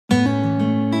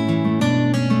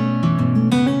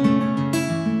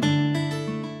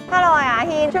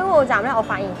站咧，我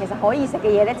發現其實可以食嘅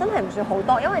嘢咧，真係唔算好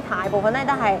多，因為大部分咧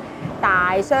都係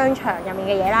大商場入面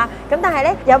嘅嘢啦。咁但係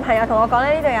咧，有朋友同我講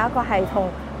咧，呢度有一個係同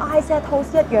Issac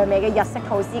Toast 一樣味嘅日式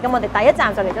吐司。咁我哋第一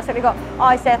站就嚟咗食呢個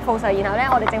Issac Toast，然後咧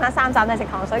我哋剩翻3站都係食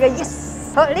糖水嘅 yes。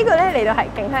好，呢個咧嚟到係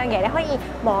勁香嘅，你可以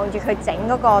望住佢整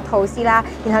嗰個吐司啦，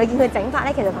然後你見佢整法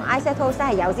咧，其實同Issac Toast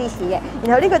係有啲似嘅。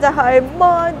然後呢個就係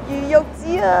鰻魚玉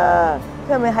子啊，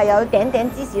佢係咪係有頂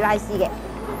芝士拉絲嘅？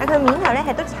但佢面頭咧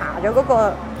係都搽咗嗰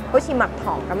個好似蜜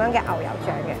糖咁樣嘅牛油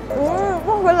醬嘅。哇！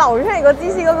佢流出嚟個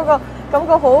芝士嗰個感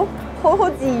覺好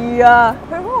治癒啊！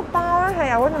佢嗰個包咧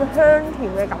係有嗰種香甜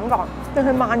嘅感覺，定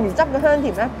係鰻魚汁嘅香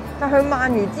甜咧？但係佢鰻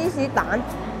魚芝士蛋。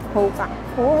好㗎，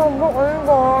好幸福啊！呢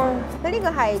個佢呢個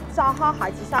係炸蝦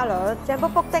蟹籽沙律，正卜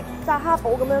卜的炸蝦堡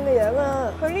咁樣嘅樣啊！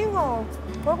佢呢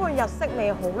個嗰個日式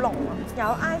味好濃啊，有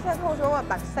Issac Toast嗰個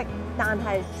特色，但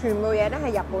係全部嘢都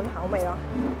係日本口味咯。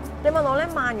你問我咧，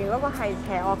鰻魚嗰個係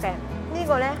邪惡嘅，呢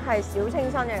個咧係小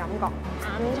清新嘅感覺。下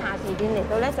午茶時段嚟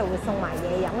到咧就會送埋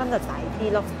嘢飲，咁就抵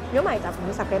啲咯。如果唔係就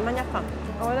50幾蚊一份，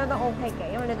我覺得都 OK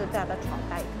嘅，因為呢度真係有得坐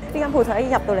低。呢間鋪頭一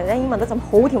入到嚟咧，已經聞到陣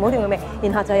好甜嘅味，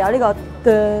然後就有呢個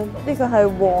呢個係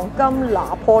黃金拿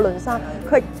破崙山，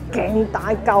佢係勁大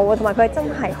嚿啊，同埋佢係真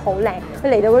係好靚。佢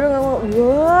嚟到嗰種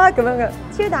咁樣嘅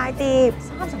超大碟，30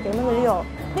幾蚊嘅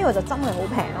呢個就真係好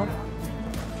平咯。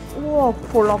哇，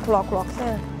咕落聲。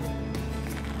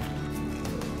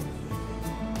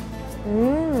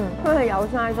佢係有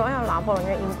晒所有拿破崙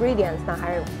嘅 ingredients， 但係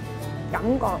感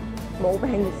覺冇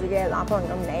平時嘅拿破崙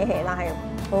咁嗲氣啦，係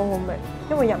好好味，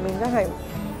因為入面真係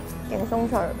勁鬆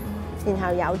脆，然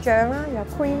後有醬啦，有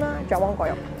cream 啦，仲有豌果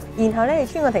肉。然後咧，你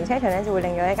穿個停車場咧，就會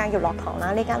另咗一間叫樂堂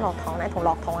啦。呢間樂堂咧同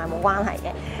樂堂係冇關係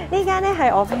嘅。呢間咧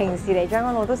係我平時嚟將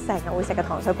軍澳都成日會食嘅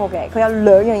糖水鋪嘅。佢有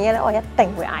2樣嘢咧，我一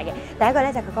定會嗌嘅。第一個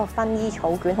咧就係佢嗰個薰衣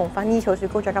草卷同薰衣草雪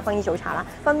糕，再加薰衣草茶啦。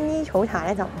薰衣草茶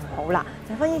咧就唔好啦，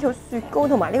但薰衣草雪糕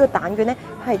同埋呢個蛋卷咧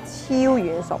係超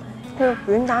軟熟。佢個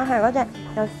卷蛋係嗰隻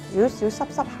有少少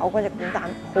濕口嗰隻卷蛋，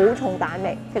好重蛋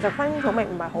味。其實薰衣草味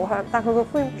唔係好香，但係佢個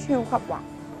cream 超級滑，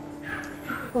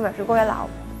配埋雪糕一流。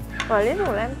同埋呢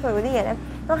度咧，佢嗰啲嘢咧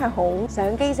都係好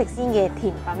相機食先嘅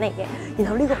甜品嚟嘅。然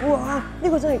後呢個哇，呢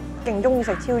個真係勁中意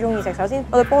食，超中意食。首先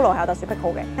我對菠蘿係有特殊癖好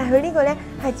嘅，但係佢呢個咧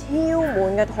係超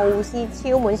滿嘅吐司，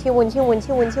超滿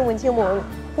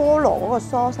菠蘿嗰個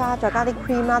梳沙，再加啲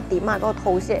cream 啦，點埋嗰個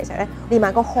吐司嚟食咧，連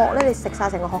埋個殼咧，你食晒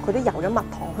成個殼，佢都油咗蜜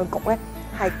糖去焗咧，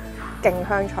係勁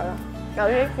香脆咯。有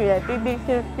啲似係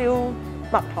BBQ 燒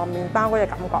蜜糖麵包嗰隻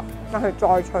感覺，但係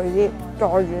再脆啲，再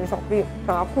軟熟啲，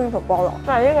仲有 cream 同菠蘿。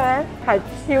但係呢個咧係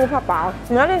超級飽。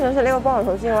如果你想食呢個菠蘿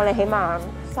吐司嘅話，你起碼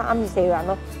3至4個人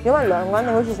咯。如果係2個人，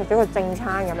你好似食咗個正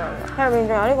餐咁樣嘅。喺入面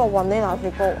仲有呢個雲呢嗱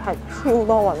雪糕，係超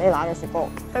多雲呢嗱嘅雪糕。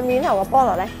佢面頭個菠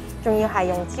蘿咧，仲要係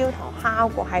用焦糖烤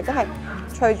過，係都係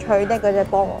脆脆的嗰隻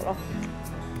菠蘿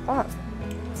咯。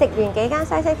食完幾間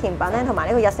西式甜品咧，同埋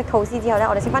呢個日式吐司之後咧，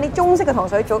我哋食翻啲中式嘅糖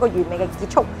水，做一個完美嘅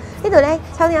結束。呢度咧，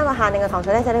秋天有一個限定嘅糖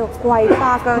水咧，就係呢個桂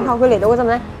花薑湯。佢嚟到嗰陣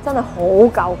咧，真係好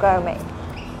夠薑味。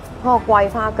嗰個桂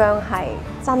花薑係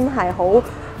真係好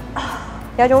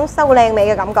有種收靚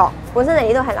味嘅感覺。本身嚟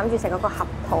呢度係諗住食嗰個合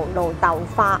桃露豆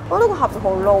花，我覺得個合桃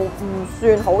露唔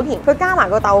算好甜，佢加埋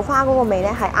個豆花嗰個味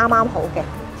咧係啱啱好嘅。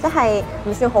即係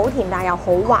唔算好甜，但係又好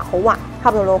滑，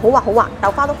合桃露好滑，豆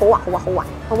花都好滑，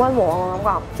好溫和我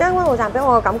感覺。將軍澳站俾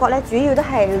我嘅感覺咧，主要都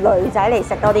係女仔嚟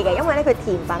食多啲嘅，因為咧佢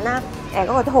甜品啦、嗰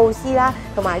個吐司啦，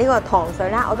同埋呢個糖水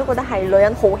啦，我都覺得係女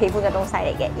人好喜歡嘅東西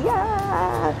嚟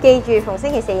嘅。記住逢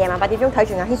星期4夜晚8點鐘睇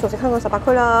住雅軒素食香港18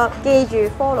區啦！記住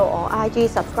follow 我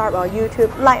IG、subscribe 我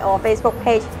YouTube、like 我 Facebook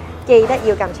page， 記得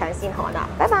要撳搶先看啦！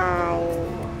拜拜。